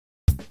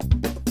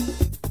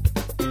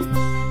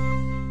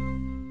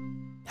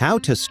How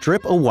to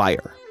strip a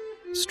wire.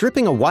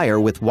 Stripping a wire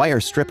with wire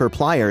stripper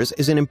pliers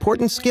is an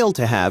important skill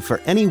to have for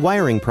any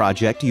wiring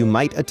project you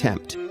might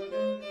attempt.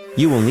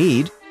 You will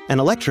need an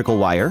electrical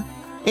wire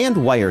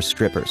and wire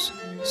strippers.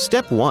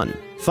 Step 1.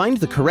 Find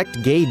the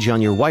correct gauge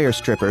on your wire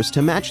strippers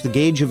to match the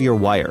gauge of your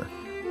wire.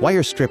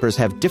 Wire strippers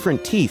have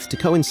different teeth to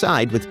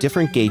coincide with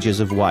different gauges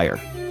of wire.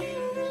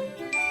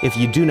 If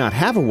you do not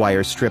have a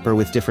wire stripper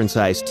with different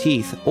sized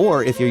teeth,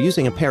 or if you're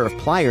using a pair of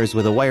pliers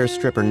with a wire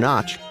stripper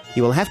notch,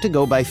 you will have to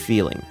go by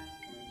feeling.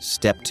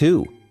 Step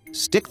 2.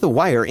 Stick the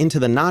wire into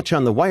the notch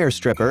on the wire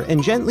stripper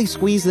and gently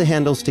squeeze the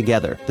handles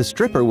together. The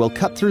stripper will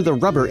cut through the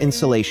rubber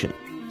insulation.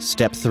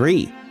 Step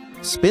 3.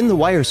 Spin the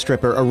wire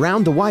stripper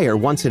around the wire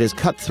once it is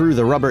cut through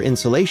the rubber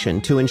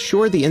insulation to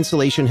ensure the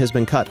insulation has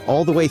been cut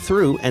all the way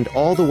through and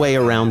all the way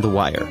around the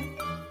wire.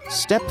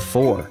 Step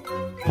 4.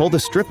 Pull the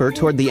stripper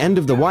toward the end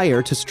of the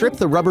wire to strip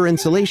the rubber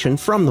insulation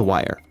from the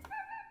wire.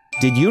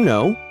 Did you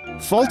know?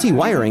 Faulty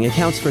wiring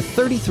accounts for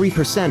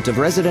 33% of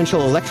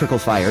residential electrical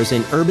fires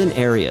in urban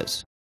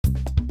areas.